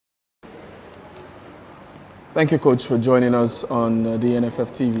Thank you, Coach, for joining us on the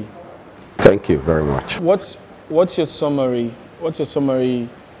NFF TV. Thank you very much. What's your summary? What's your summary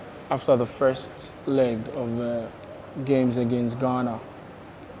after the first leg of games against Ghana?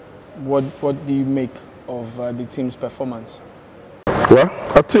 What do you make of the team's performance? Well,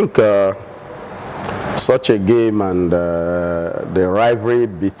 I think such a game and the rivalry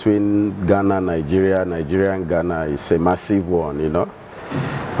between Ghana and Nigeria and Ghana is a massive one, you know.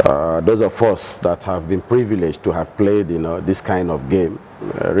 Those of us that have been privileged to have played, you know, this kind of game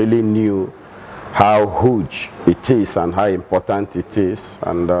really knew how huge it is and how important it is.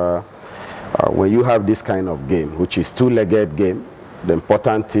 And when you have this kind of game, which is two-legged game, the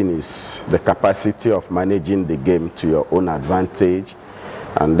important thing is the capacity of managing the game to your own advantage,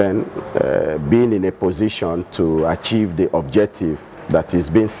 and then being in a position to achieve the objective that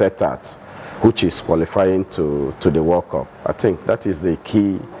is being set at, which is qualifying to the World Cup. I think that is the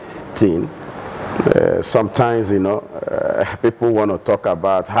key thing. Sometimes, you know, people want to talk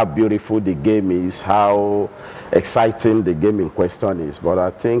about how beautiful the game is, how exciting the game in question is, but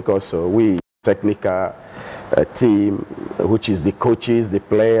I think also we, technical team, which is the coaches, the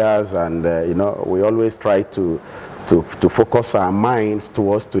players, and you know, we always try to focus our minds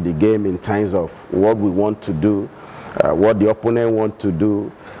towards the game in terms of what we want to do, what the opponent wants to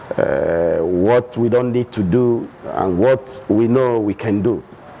do, what we don't need to do, and what we know we can do.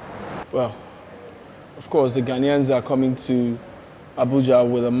 Well, of course, the Ghanaians are coming to Abuja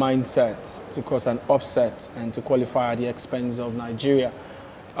with a mindset to cause an upset and to qualify at the expense of Nigeria.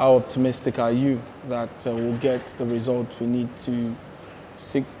 How optimistic are you that we'll get the result we need to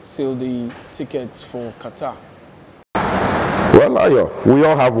seal the tickets for Qatar? Well, Ayo, we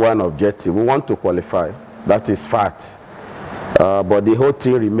all have one objective. We want to qualify. That is fact. But the whole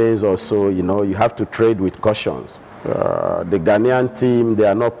thing remains also, you know, you have to trade with cautions. The Ghanaian team, they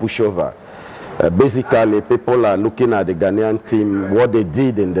are not pushover. Basically, people are looking at the Ghanaian team, what they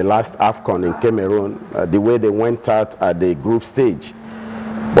did in the last AFCON in Cameroon, the way they went out at the group stage.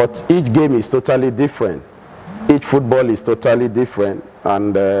 But each game is totally different. Each football is totally different.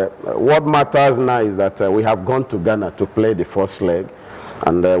 And what matters now is that we have gone to Ghana to play the first leg.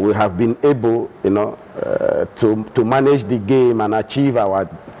 And we have been able, you know, to manage the game and achieve our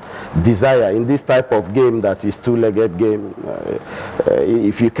desire in this type of game that is two-legged game.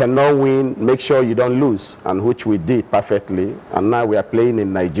 If you cannot win, make sure you don't lose, and which we did perfectly. And now we are playing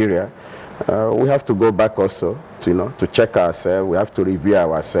in Nigeria. We have to go back also to, you know, to check ourselves. We have to review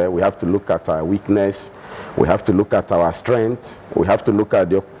ourselves. We have to look at our weakness. We have to look at our strength. We have to look at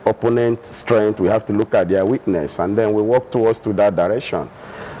the opponent's strength. We have to look at their weakness, and then we work towards to that direction.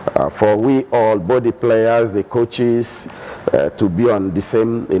 For we all, both the players, the coaches, to be on the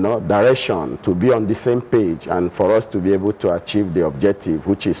same, you know, direction, to be on the same page, and for us to be able to achieve the objective,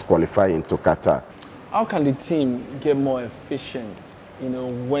 which is qualifying to Qatar. How can the team get more efficient, you know,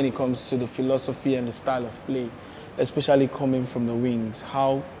 when it comes to the philosophy and the style of play, especially coming from the wings?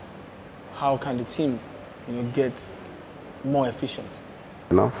 How can the team, you know, get more efficient?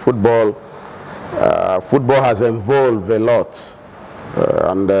 You know, football has evolved a lot.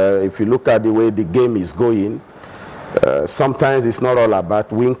 And if you look at the way the game is going, sometimes it's not all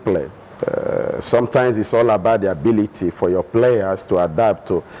about wing play. Sometimes it's all about the ability for your players to adapt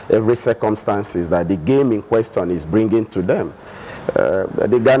to every circumstances that the game in question is bringing to them.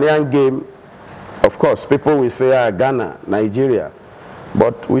 The Ghanaian game, of course, people will say, Ghana, Nigeria.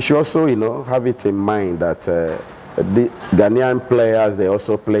 But we should also, you know, have it in mind that the Ghanaian players, they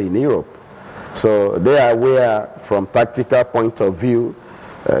also play in Europe. So they are aware from tactical point of view,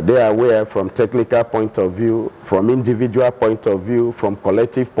 they are aware from technical point of view, from individual point of view, from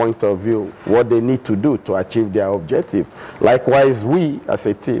collective point of view, what they need to do to achieve their objective. Likewise, we as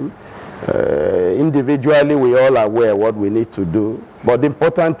a team, individually we all are aware what we need to do, but the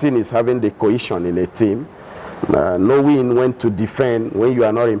important thing is having the cohesion in a team, knowing when to defend when you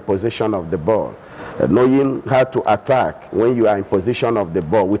are not in possession of the ball. Knowing how to attack when you are in position of the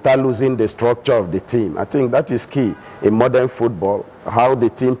ball without losing the structure of the team. I think that is key in modern football, how the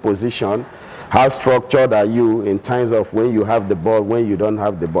team position, how structured are you in terms of when you have the ball, when you don't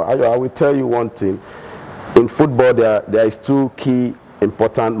have the ball. I will tell you one thing. In football, there is two key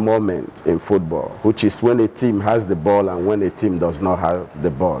important moments in football, which is when a team has the ball and when a team does not have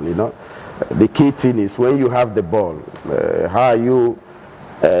the ball, you know. The key thing is when you have the ball, how are you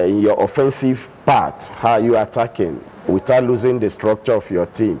in your offensive part, how are you attacking without losing the structure of your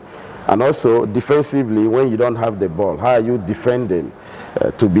team? And also defensively, when you don't have the ball, how are you defending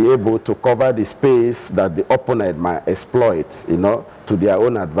to be able to cover the space that the opponent might exploit, you know, to their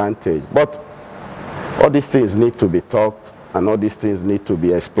own advantage? But all these things need to be talked and all these things need to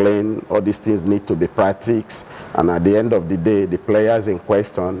be explained, all these things need to be practiced, and at the end of the day, the players in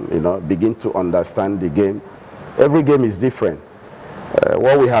question, you know, begin to understand the game. Every game is different.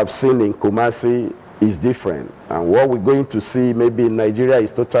 What we have seen in Kumasi is different, and what we're going to see maybe in Nigeria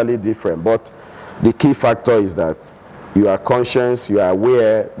is totally different. But the key factor is that you are conscious, you are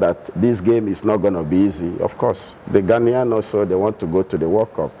aware that this game is not going to be easy. Of course, the Ghanaians also, they want to go to the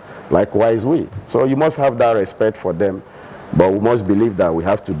World Cup. Likewise we. So you must have that respect for them, but we must believe that we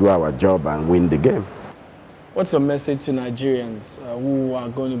have to do our job and win the game. What's your message to Nigerians who are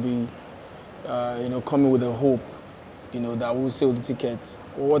going to be, you know, coming with a hope, you know, that will sell the tickets?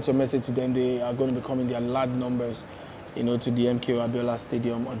 What's your message to them? They are going to be coming in their large numbers, you know, to the MKO Abiola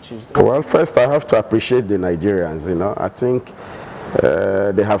Stadium on Tuesday. Well, first I have to appreciate the Nigerians, you know. I think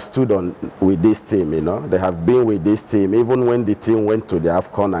they have stood on with this team, you know. They have been with this team. Even when the team went to the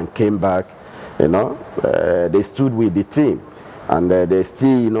AFCON and came back, you know, they stood with the team. And they're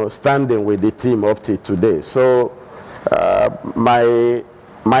still, you know, standing with the team up to today. So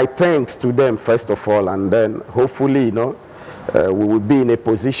my thanks to them, first of all, and then hopefully, you know, we will be in a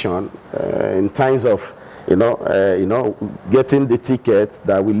position in times of, you know, getting the ticket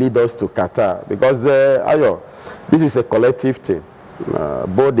that will lead us to Qatar. Because, Ayo, this is a collective team.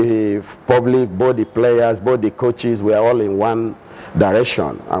 Both the public, both the players, both the coaches, we are all in one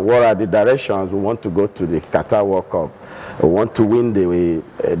direction. And what are the directions? We want to go to the Qatar World Cup. We want to win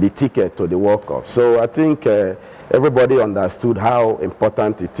the ticket to the World Cup. So I think everybody understood how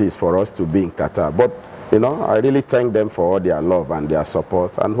important it is for us to be in Qatar. But, you know, I really thank them for all their love and their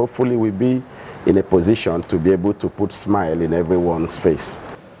support. And hopefully we'll be in a position to be able to put smile in everyone's face.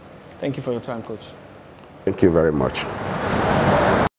 Thank you for your time, Coach. Thank you very much.